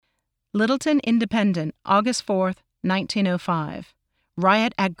Littleton Independent, August 4th, 1905.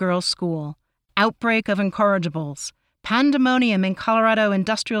 Riot at girls' school. Outbreak of incorrigibles. Pandemonium in Colorado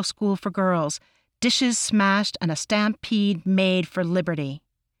Industrial School for Girls. Dishes smashed and a stampede made for liberty.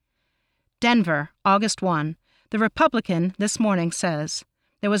 Denver, August 1. The Republican this morning says,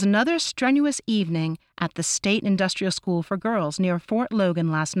 there was another strenuous evening at the State Industrial School for Girls near Fort Logan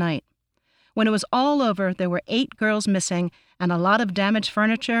last night. When it was all over, there were 8 girls missing and a lot of damaged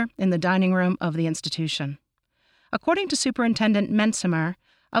furniture in the dining room of the institution. According to Superintendent Mensimer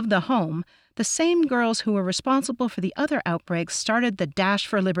of the home, the same girls who were responsible for the other outbreaks started the Dash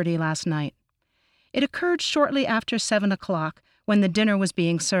for Liberty last night. It occurred shortly after 7 o'clock when the dinner was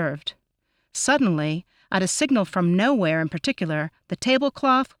being served. Suddenly, at a signal from nowhere in particular, the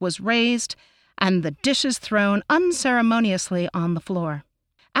tablecloth was raised and the dishes thrown unceremoniously on the floor.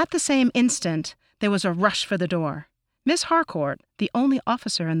 At the same instant, there was a rush for the door. Miss Harcourt, the only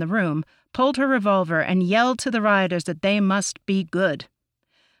officer in the room, pulled her revolver and yelled to the rioters that they must be good.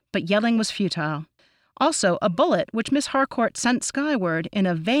 But yelling was futile. Also, a bullet which Miss Harcourt sent skyward in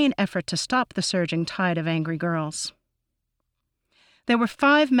a vain effort to stop the surging tide of angry girls. There were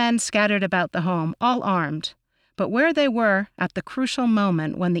 5 men scattered about the home, all armed, but where they were at the crucial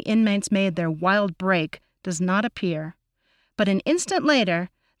moment when the inmates made their wild break does not appear. But an instant later,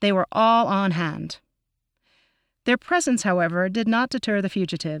 they were all on hand. Their presence, however, did not deter the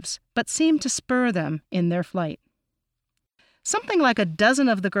fugitives, but seemed to spur them in their flight. Something like a dozen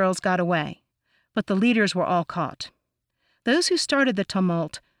of the girls got away, but the leaders were all caught. Those who started the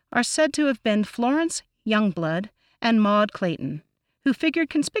tumult are said to have been Florence Youngblood and Maud Clayton, who figured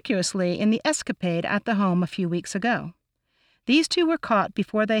conspicuously in the escapade at the home a few weeks ago. These 2 were caught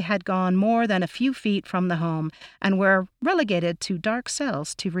before they had gone more than a few feet from the home and were relegated to dark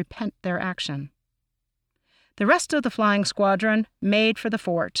cells to repent their action. The rest of the flying squadron made for the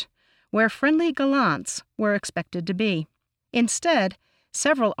fort, where friendly gallants were expected to be. Instead,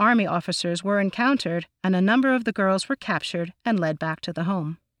 several Army officers were encountered and a number of the girls were captured and led back to the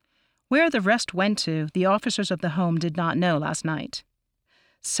home. Where the rest went to, the officers of the home did not know last night.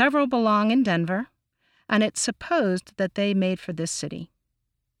 Several belong in Denver, and it's supposed that they made for this city.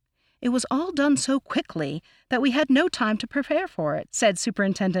 It was all done so quickly that we had no time to prepare for it, said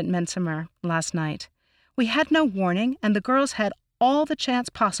Superintendent Mensimer last night. We had no warning, and the girls had all the chance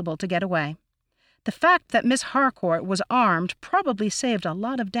possible to get away. The fact that Miss Harcourt was armed probably saved a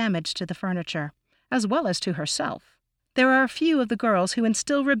lot of damage to the furniture, as well as to herself. There are a few of the girls who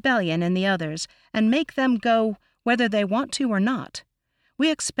instill rebellion in the others and make them go whether they want to or not. We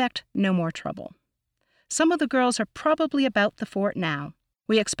expect no more trouble. Some of the girls are probably about the fort now.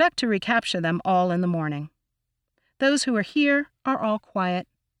 We expect to recapture them all in the morning. Those who are here are all quiet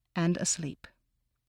and asleep.